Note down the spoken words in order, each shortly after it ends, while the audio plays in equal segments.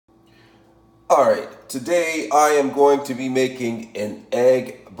Alright, today I am going to be making an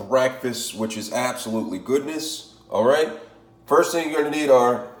egg breakfast, which is absolutely goodness. Alright, first thing you're going to need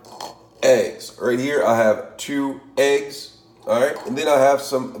are eggs. Right here I have 2 eggs. Alright, and then I have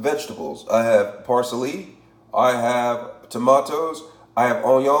some vegetables. I have parsley, I have tomatoes, I have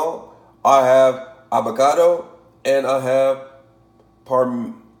onion, I have avocado, and I have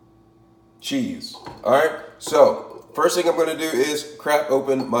parm cheese. Alright, so first thing I'm going to do is crack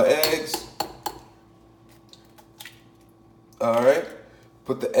open my eggs. Alright,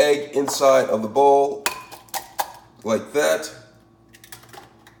 put the egg inside of the bowl like that,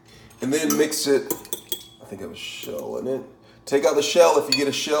 and then mix it. I think I have a shell in it. Take out the shell if you get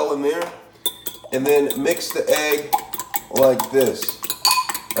a shell in there, and then mix the egg like this.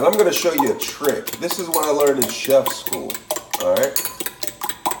 And I'm going to show you a trick. This is what I learned in chef school. Alright,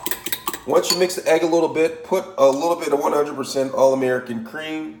 once you mix the egg a little bit, put a little bit of 100% All-American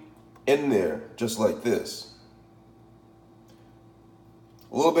cream in there, just like this.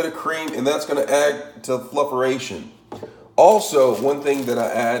 A little bit of cream, and that's going to add to flufferation. Also, one thing that I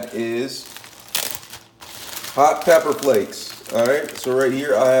add is hot pepper flakes. Alright, so right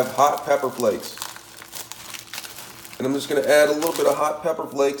here I have hot pepper flakes. And I'm just going to add a little bit of hot pepper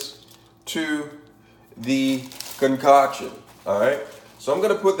flakes to the concoction. Alright, so I'm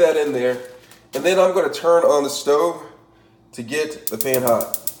going to put that in there, and then I'm going to turn on the stove to get the pan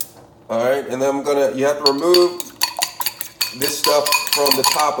hot. Alright, and then you have to remove this stuff from the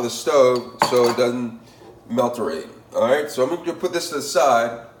top of the stove so it doesn't melt already. Alright, so I'm going to put this to the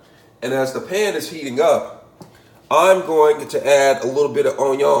side, and as the pan is heating up, I'm going to add a little bit of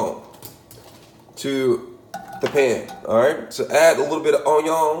onion to the pan. Alright, so add a little bit of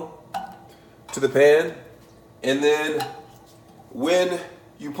onion to the pan, and then when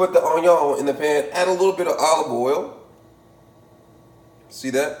you put the onion in the pan, add a little bit of olive oil.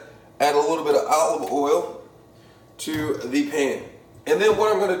 See that? Add a little bit of olive oil to the pan. And then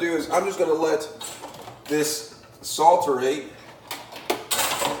what I'm going to do is I'm just going to let this sauterate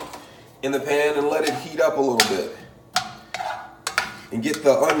in the pan and let it heat up a little bit. And get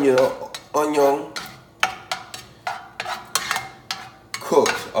the onion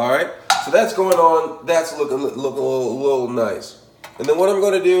cooked, alright? So that's going on, that's looking a little nice. And then what I'm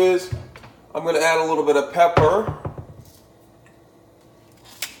going to do is I'm going to add a little bit of pepper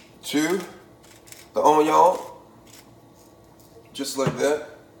to the onion, just like that,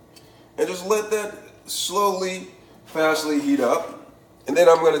 and just let that slowly, fastly heat up. And then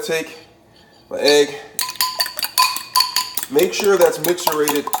I'm going to take my egg, make sure that's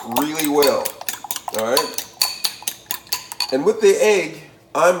mixturated really well, alright? And with the egg,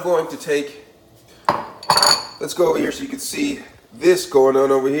 I'm going to take, let's go over here so you can see this going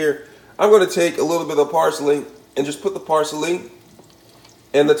on over here. I'm going to take a little bit of parsley and just put the parsley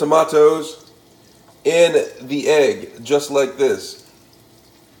and the tomatoes in the egg, just like this.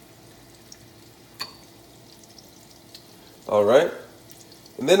 Alright,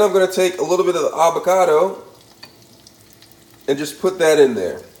 and then I'm going to take a little bit of the avocado and just put that in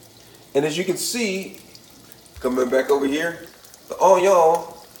there. And as you can see, coming back over here, the onion,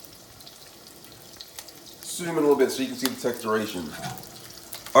 zoom in a little bit so you can see the texturation,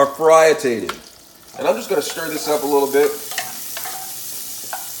 are frietated. And I'm just going to stir this up a little bit.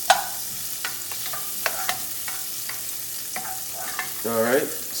 Alright,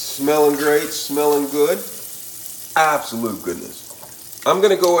 smelling great, smelling good. Absolute goodness. I'm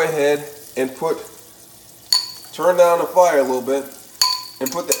going to go ahead and turn down the fire a little bit and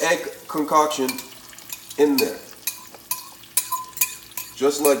put the egg concoction in there.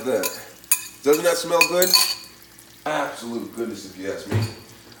 Just like that. Doesn't that smell good? Absolute goodness if you ask me.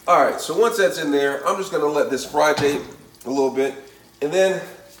 Alright, so once that's in there, I'm just going to let this fritate a little bit. And then,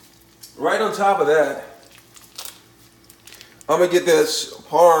 right on top of that, I'm going to get this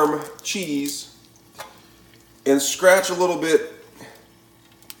parm cheese and scratch a little bit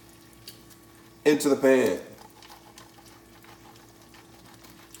into the pan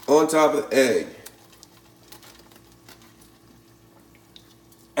on top of the egg.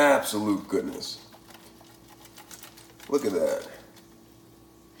 Absolute goodness. Look at that.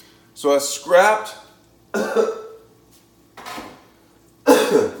 So I scrapped a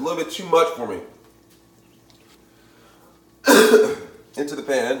little bit too much for me into the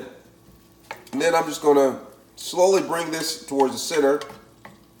pan, and then I'm just going to slowly bring this towards the center.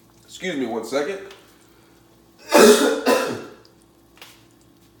 Excuse me one second.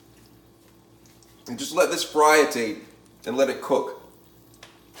 And just let this fritate and let it cook.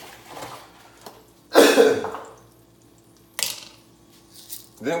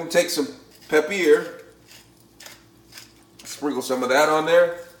 Then we take some pepper, sprinkle some of that on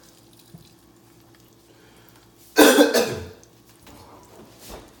there.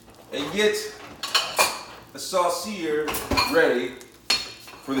 get a saucier ready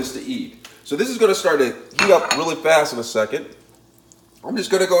for this to eat. So this is going to start to heat up really fast in a second. I'm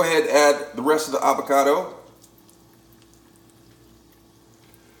just going to go ahead and add the rest of the avocado.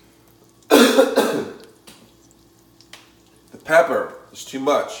 The pepper is too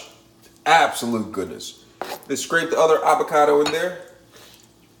much. Absolute goodness. They scrape the other avocado in there.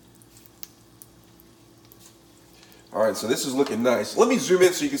 All right, so this is looking nice. Let me zoom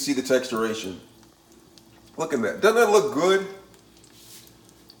in so you can see the texturation. Look at that. Doesn't that look good?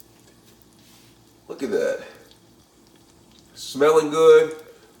 Look at that. Smelling good,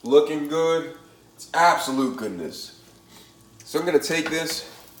 looking good. It's absolute goodness. So I'm going to take this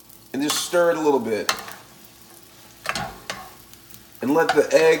and just stir it a little bit. And let the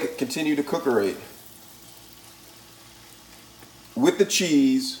egg continue to cookerate. With the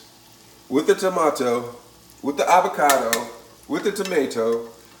cheese, with the tomato, with the avocado, with the tomato,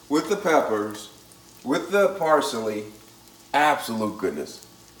 with the peppers, with the parsley. Absolute goodness.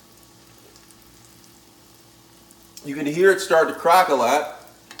 You can hear it start to crackle a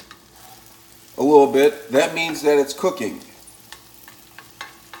little bit. That means that it's cooking.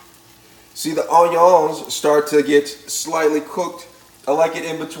 See, the onions start to get slightly cooked. I like it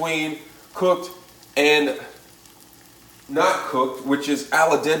in between cooked and not cooked, which is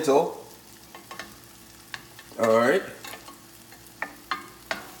al dente. All right.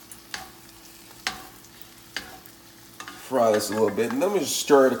 Fry this a little bit, and then we just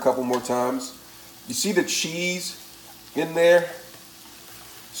stir it a couple more times. You see the cheese in there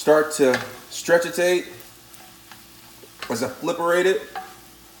start to stretchitate as I flipperate it.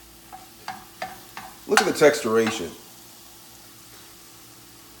 Look at the texturation.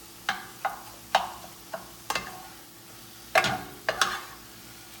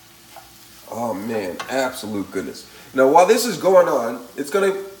 Oh man, absolute goodness. Now while this is going on, it's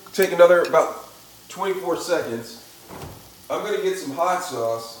going to take another about 24 seconds. I'm going to get some hot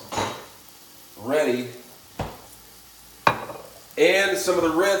sauce ready and some of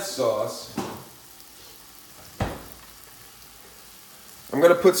the red sauce. I'm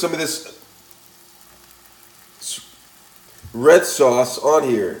going to put some of this red sauce on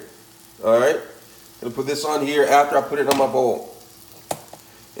here. All right? I'm going to put this on here after I put it on my bowl.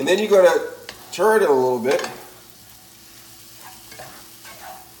 And then you're going to turn it a little bit.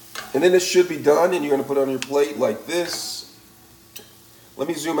 And then this should be done, and you're going to put it on your plate like this. Let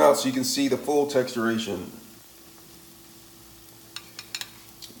me zoom out so you can see the full texturation.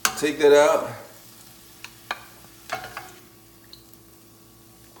 Take that out.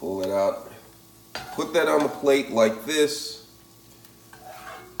 Pull that out. Put that on the plate like this.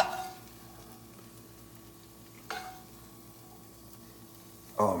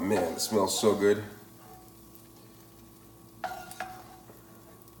 Oh man, it smells so good.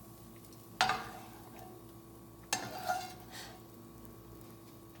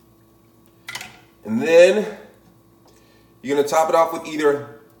 And then you're going to top it off with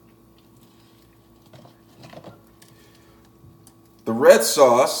either the red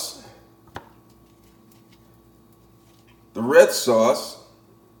sauce,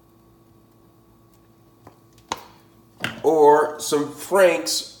 or some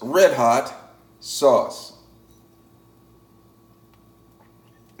Frank's Red Hot sauce.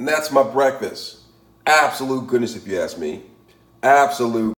 And that's my breakfast. Absolute goodness, if you ask me. Absolute.